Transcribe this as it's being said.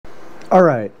All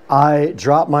right, I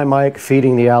dropped my mic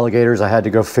feeding the alligators. I had to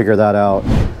go figure that out.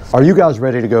 Are you guys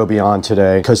ready to go beyond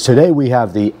today? Because today we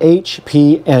have the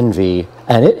HP Envy,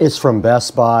 and it is from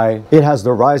Best Buy. It has the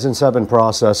Ryzen 7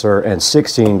 processor and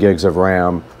 16 gigs of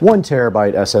RAM, 1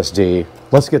 terabyte SSD.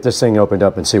 Let's get this thing opened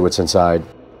up and see what's inside.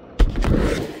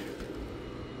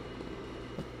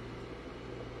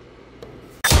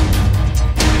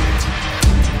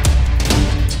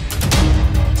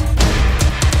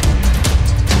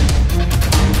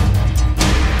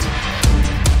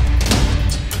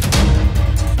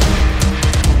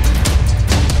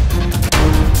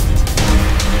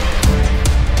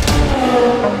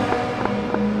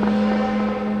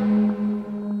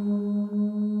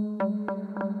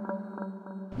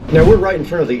 Now we're right in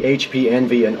front of the HP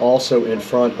Envy and also in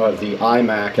front of the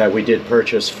iMac that we did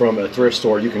purchase from a thrift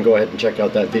store. You can go ahead and check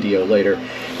out that video later.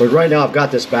 But right now I've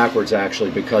got this backwards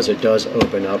actually because it does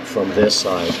open up from this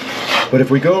side. But if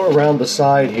we go around the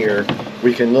side here,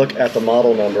 we can look at the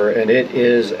model number, and it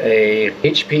is a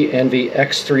HP Envy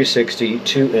x360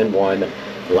 2-in-1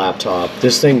 laptop.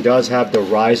 This thing does have the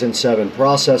Ryzen 7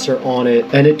 processor on it,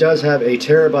 and it does have a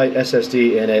terabyte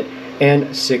SSD in it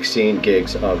and 16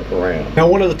 gigs of RAM. Now,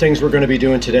 one of the things we're going to be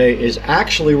doing today is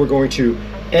actually we're going to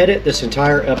edit this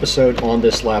entire episode on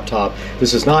this laptop.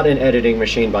 This is not an editing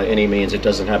machine by any means. It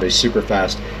doesn't have a super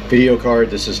fast video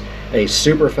card. This is a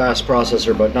super fast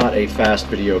processor, but not a fast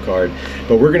video card.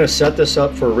 But we're going to set this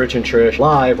up for Rich and Trish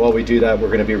live. While we do that, we're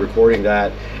going to be recording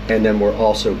that, and then we're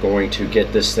also going to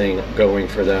get this thing going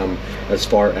for them as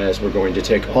far as we're going to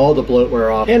take all the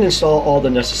bloatware off and install all the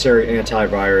necessary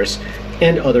antivirus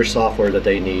and other software that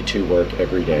they need to work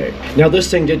every day. Now,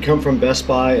 this thing did come from Best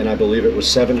Buy, and I believe it was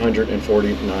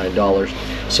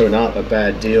 $749, so not a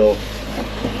bad deal.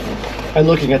 And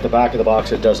looking at the back of the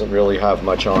box, it doesn't really have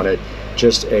much on it,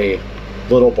 just a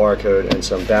little barcode and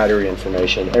some battery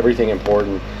information. Everything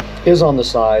important is on the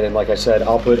side, and like I said,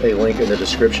 I'll put a link in the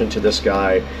description to this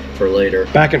guy for later.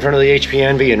 Back in front of the HP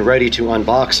Envy and ready to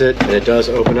unbox it. And it does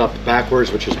open up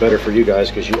backwards, which is better for you guys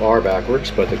because you are backwards,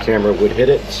 but the camera would hit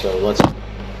it. So let's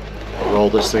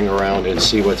roll this thing around and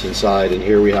see what's inside. And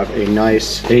here we have a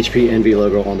nice HP Envy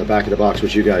logo on the back of the box,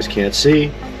 which you guys can't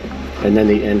see. And then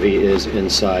the Envy is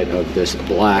inside of this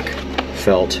black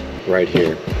felt right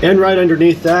here. And right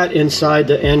underneath that, inside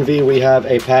the Envy, we have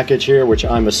a package here, which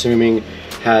I'm assuming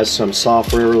has some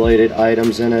software related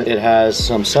items in it. It has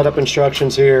some setup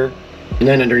instructions here. And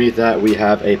then underneath that, we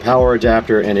have a power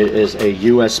adapter, and it is a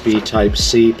USB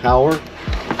Type-C power.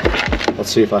 Let's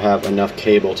see if I have enough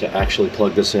cable to actually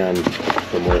plug this in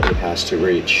from where it has to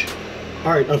reach.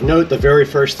 All right, of note, the very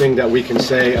first thing that we can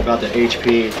say about the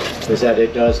HP is that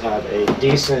it does have a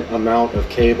decent amount of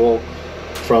cable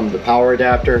from the power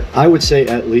adapter. I would say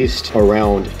at least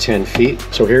around 10 feet.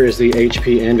 So here is the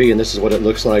HP Envy, and this is what it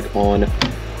looks like on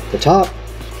the top.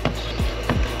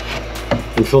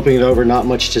 And flipping it over, not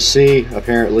much to see.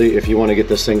 Apparently, if you want to get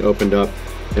this thing opened up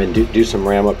and do some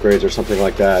RAM upgrades or something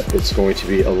like that, it's going to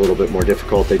be a little bit more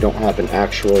difficult. They don't have an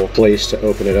actual place to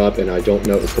open it up, and I don't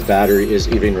know if the battery is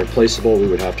even replaceable. We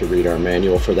would have to read our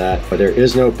manual for that. But there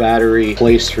is no battery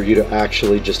place for you to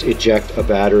actually just eject a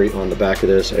battery on the back of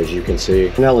this, as you can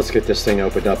see. Now let's get this thing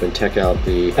opened up and check out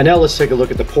and now let's take a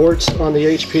look at the ports on the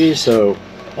HP. So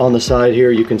on the side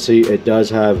here, you can see it does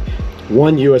have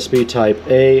one USB Type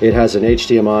A, it has an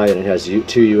HDMI, and it has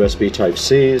two USB Type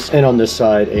Cs, and on this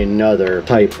side another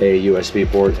Type A USB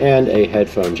port and a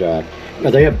headphone jack. Now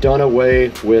they have done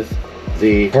away with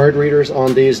the card readers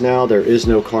on these now. There is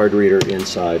no card reader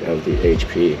inside of the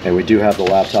HP, and we do have the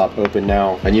laptop open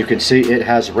now, and you can see it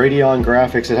has Radeon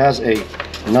graphics. It has a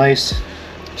nice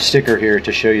sticker here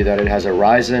to show you that it has a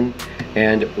Ryzen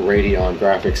and Radeon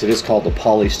graphics. It is called the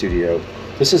Poly Studio.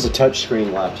 This is a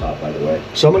touchscreen laptop, by the way.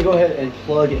 So I'm gonna go ahead and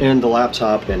plug in the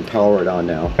laptop and power it on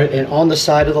now. And on the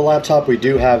side of the laptop, we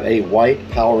do have a white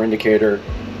power indicator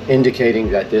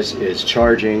indicating that this is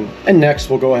charging. And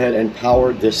next, we'll go ahead and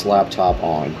power this laptop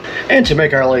on. And to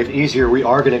make our life easier, we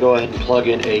are gonna go ahead and plug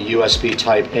in a USB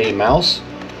Type A mouse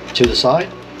to the side.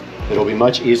 It'll be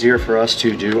much easier for us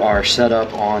to do our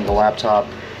setup on the laptop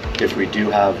if we do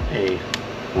have a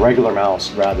regular mouse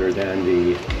rather than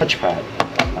the touchpad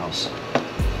mouse.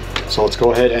 So let's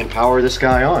go ahead and power this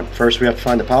guy on. First, we have to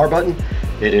find the power button.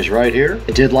 It is right here.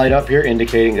 It did light up here,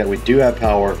 indicating that we do have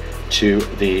power to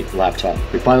the laptop.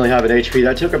 We finally have an HP.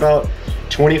 That took about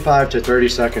 25 to 30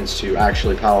 seconds to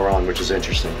actually power on, which is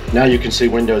interesting. Now you can see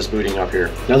Windows booting up here.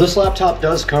 Now this laptop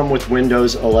does come with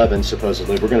Windows 11,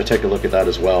 supposedly. We're gonna take a look at that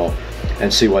as well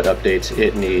and see what updates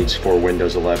it needs for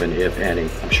Windows 11, if any.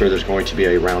 I'm sure there's going to be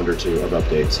a round or two of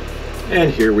updates. And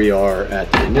here we are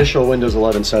at the initial Windows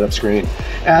 11 setup screen,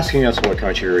 asking us what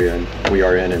country we're in. We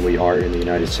are in, and we are in the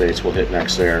United States. We'll hit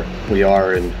next there. We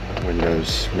are in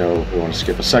Windows. No, we want to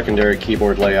skip a secondary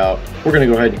keyboard layout. We're going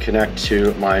to go ahead and connect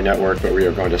to my network, but we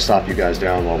are going to stop you guys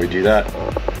down while we do that.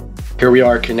 Here we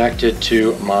are connected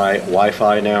to my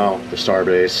Wi-Fi now, the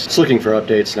Starbase. It's looking for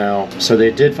updates now. So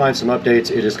they did find some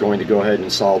updates. It is going to go ahead and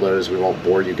install those. We won't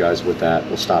bore you guys with that.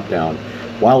 We'll stop down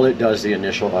while it does the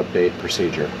initial update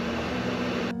procedure.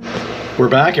 We're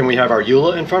back and we have our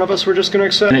EULA in front of us we're just going to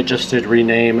accept. And it just did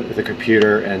rename the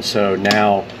computer, and so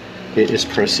now it is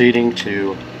proceeding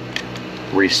to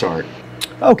restart.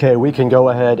 Okay, we can go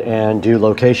ahead and do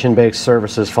location-based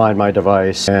services, find my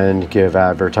device, and give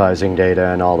advertising data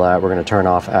and all that. We're going to turn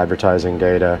off advertising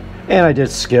data. And I did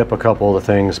skip a couple of the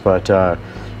things, but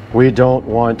we don't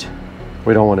want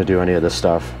to do any of this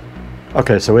stuff.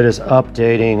 Okay, so it is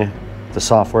updating the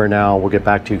software now. We'll get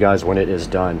back to you guys when it is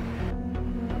done.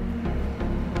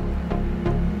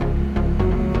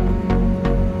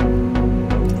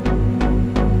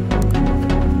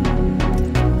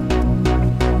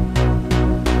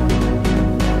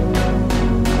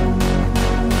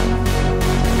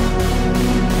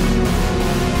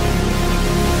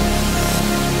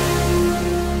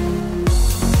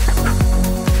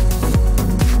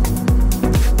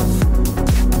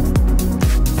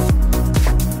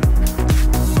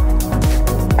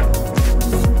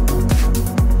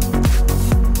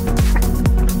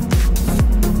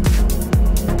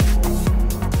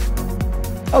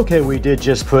 Okay, we did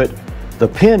just put the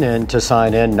PIN in to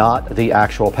sign in, not the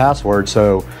actual password.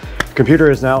 So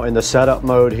computer is now in the setup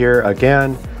mode here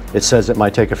again. It says it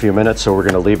might take a few minutes, so we're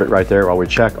going to leave it right there while we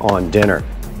check on dinner.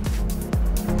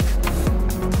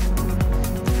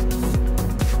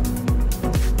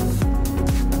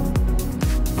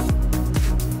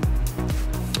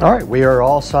 All right, we are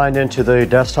all signed into the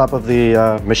desktop of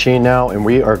the machine now, and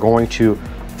we are going to,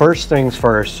 first things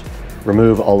first,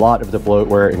 remove a lot of the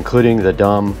bloatware, including the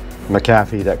dumb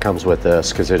McAfee that comes with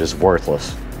this, because it is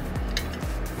worthless.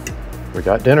 We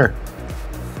got dinner.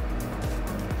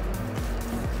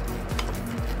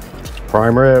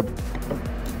 Prime rib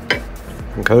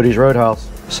from Cody's Roadhouse.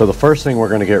 So the first thing we're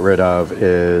going to get rid of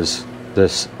is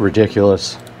this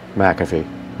ridiculous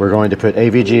McAfee. We're going to put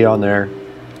AVG on there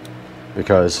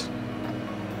because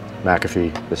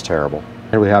McAfee is terrible.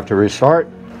 And we have to restart,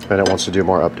 and it wants to do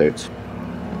more updates.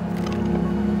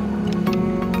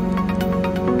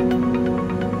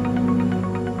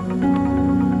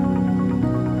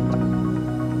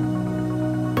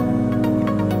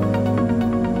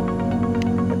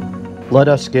 Let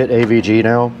us get AVG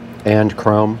now and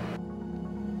Chrome.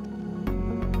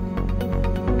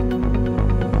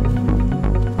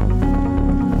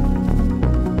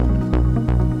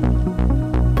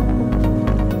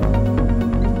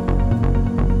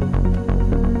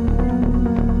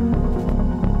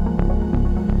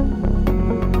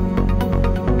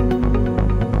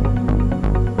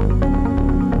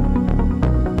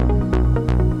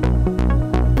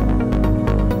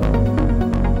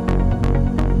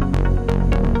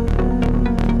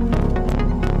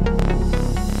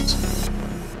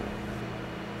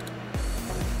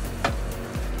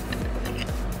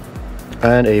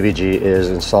 And AVG is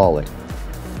installing.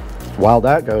 While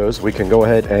that goes, we can go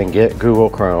ahead and get Google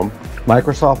Chrome.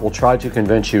 Microsoft will try to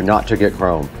convince you not to get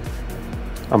Chrome.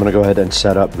 I'm going to go ahead and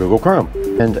set up Google Chrome.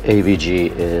 And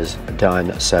AVG is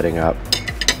done setting up.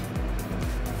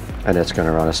 And it's going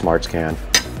to run a smart scan.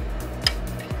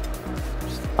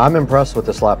 I'm impressed with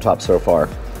this laptop so far.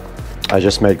 I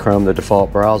just made Chrome the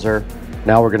default browser.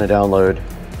 Now we're going to download,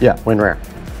 WinRAR.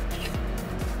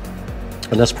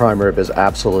 And this prime rib is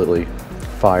absolutely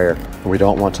fire. We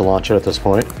don't want to launch it at this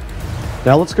point.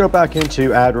 Now let's go back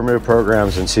into add remove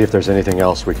programs and see if there's anything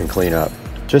else we can clean up.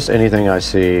 Just anything I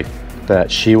see that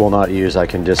she will not use, I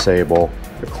can disable.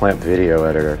 The Clamp Video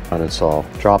Editor, uninstall.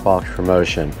 Dropbox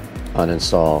Promotion,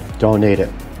 uninstall. Don't need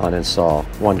it, uninstall.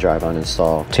 OneDrive,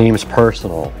 uninstall. Teams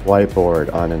Personal,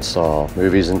 Whiteboard, uninstall.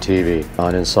 Movies and TV,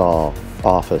 uninstall.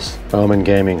 Office, Omen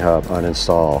Gaming Hub,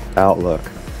 uninstall. Outlook,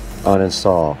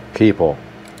 uninstall. People,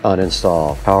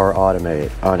 uninstall. Power Automate,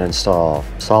 uninstall.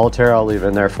 Solitaire I'll leave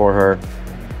in there for her.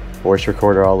 Voice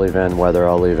Recorder I'll leave in. Weather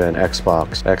I'll leave in.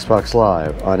 Xbox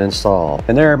Live, uninstall.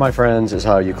 And there, my friends, is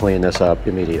how you clean this up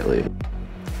immediately.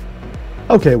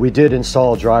 Okay, we did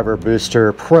install Driver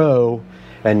Booster Pro,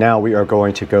 and now we are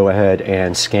going to go ahead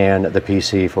and scan the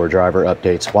PC for driver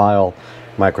updates while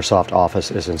Microsoft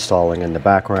Office is installing in the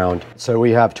background. So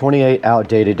we have 28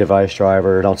 outdated device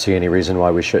drivers. I don't see any reason why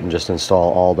we shouldn't just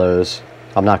install all those.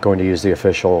 I'm not going to use the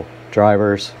official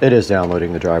drivers. It is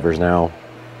downloading the drivers now.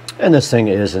 And this thing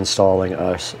is installing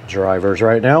us drivers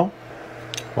right now.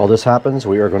 While this happens,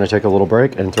 we are going to take a little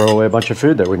break and throw away a bunch of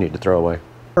food that we need to throw away.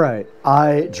 All right,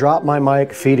 I dropped my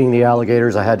mic feeding the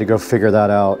alligators. I had to go figure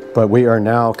that out, but we are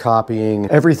now copying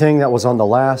everything that was on the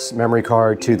last memory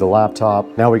card to the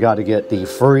laptop. Now we got to get the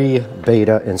free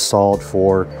beta installed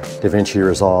for Davinci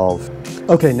Resolve.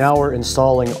 Okay, now we're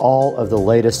installing all of the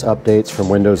latest updates from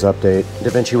Windows Update.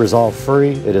 Davinci Resolve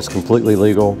free, it is completely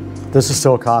legal. This is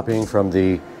still copying from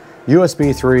the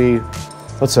USB 3,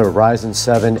 what's a Ryzen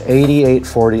 7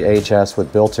 8840HS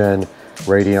with built-in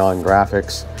Radeon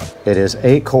graphics. It is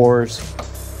 8 cores,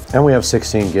 and we have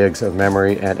 16 gigs of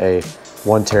memory and a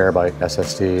 1 terabyte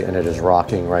SSD, and it is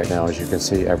rocking right now, as you can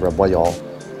see, everybody.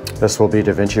 This will be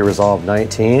Davinci Resolve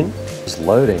 19. It's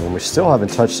loading, and we still haven't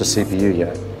touched the CPU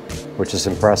yet, which is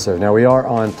impressive. Now we are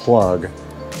on plug,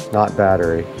 not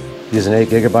battery, using 8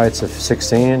 gigabytes of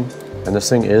 16, and this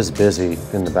thing is busy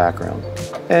in the background.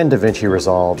 And Davinci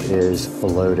Resolve is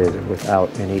loaded without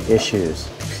any issues.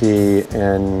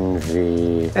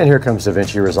 PNV. And here comes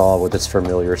Davinci Resolve with its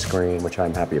familiar screen, which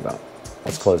I'm happy about.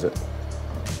 Let's close it.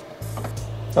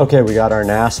 Okay, we got our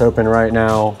NAS open right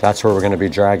now. That's where we're going to be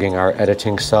dragging our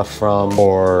editing stuff from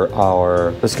for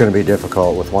our... It's going to be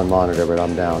difficult with one monitor, but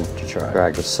I'm down to try.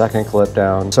 Drag the second clip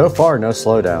down. So far, no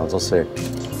slowdowns. Let's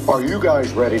see. Are you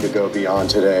guys ready to go beyond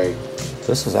today?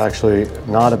 This is actually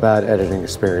not a bad editing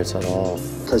experience at all.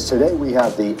 Because today we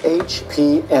have the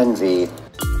HP Envy.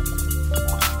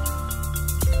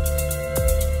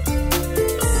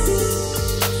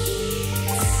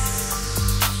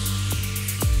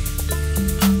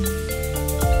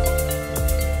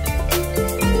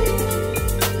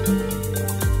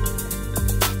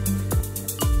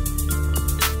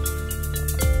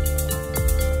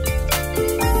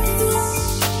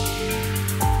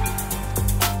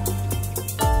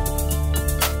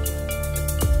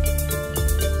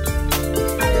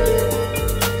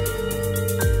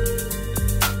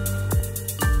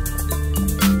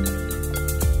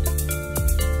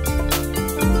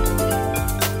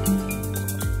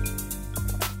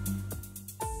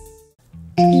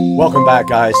 Welcome back,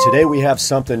 guys. Today we have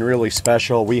something really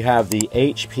special. We have the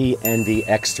HP Envy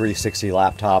x360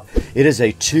 laptop. It is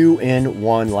a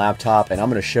 2-in-1 laptop, and I'm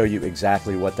going to show you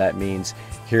exactly what that means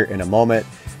here in a moment.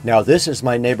 Now, this is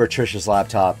my neighbor Trish's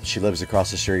laptop. She lives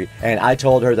across the street, and I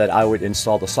told her that I would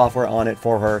install the software on it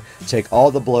for her, take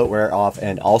all the bloatware off,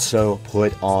 and also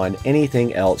put on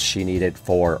anything else she needed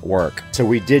for work. So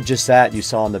we did just that, you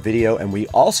saw in the video, and we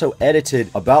also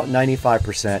edited about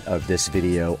 95% of this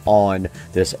video on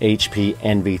this HP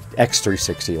Envy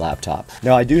x360 laptop.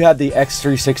 Now, I do have the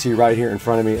x360 right here in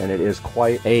front of me, and it is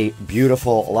quite a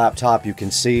beautiful laptop. You can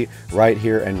see right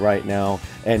here and right now.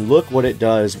 And look what it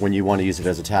does when you want to use it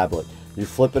as a tablet. You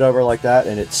flip it over like that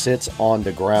and it sits on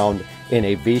the ground in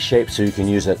a V shape, so you can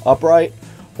use it upright,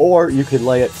 or you could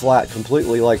lay it flat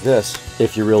completely like this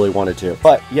if you really wanted to.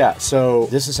 But yeah, so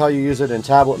this is how you use it in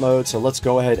tablet mode. So let's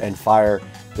go ahead and fire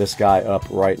this guy up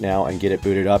right now and get it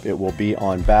booted up. It will be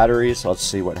on batteries. So let's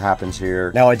see what happens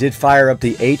here. Now, I did fire up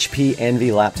the HP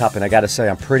Envy laptop, and I got to say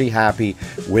I'm pretty happy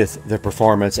with the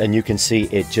performance, and you can see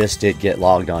it just did get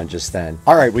logged on just then.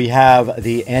 All right, we have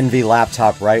the Envy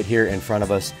laptop right here in front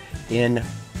of us in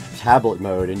tablet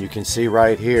mode, and you can see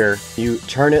right here, you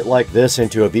turn it like this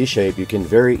into a V shape, you can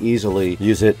very easily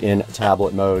use it in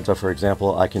tablet mode. So for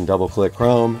example, I can double click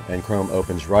Chrome and Chrome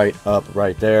opens right up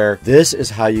right there. This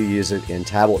is how you use it in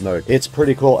tablet mode. It's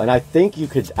pretty cool, and I think you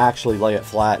could actually lay it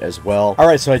flat as well. All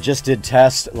right, so I just did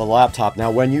test the laptop. Now,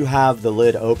 when you have the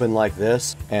lid open like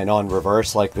this and on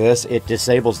reverse like this, it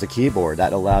disables the keyboard.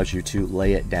 That allows you to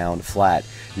lay it down flat.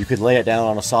 You could lay it down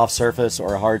on a soft surface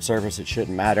or a hard surface, it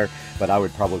shouldn't matter, but I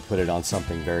would probably put it on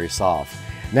something very soft.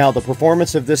 Now, the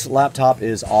performance of this laptop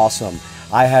is awesome.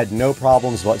 I had no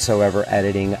problems whatsoever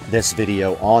editing this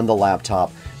video on the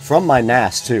laptop from my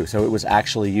NAS too, so it was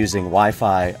actually using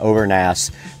Wi-Fi over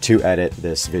NAS to edit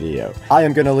this video. I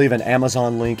am going to leave an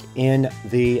Amazon link in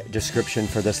the description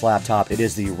for this laptop. It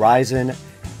is the Ryzen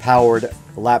powered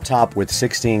laptop with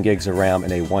 16 gigs of RAM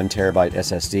and a 1 terabyte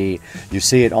SSD. You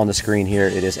see it on the screen here.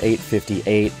 It is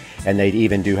 $858, and they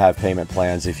even do have payment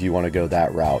plans if you want to go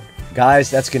that route.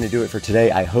 Guys, that's going to do it for today.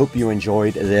 I hope you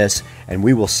enjoyed this, and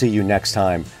we will see you next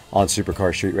time on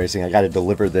Supercar Street Racing. I got to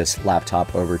deliver this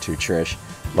laptop over to Trish.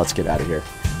 Let's get out of here.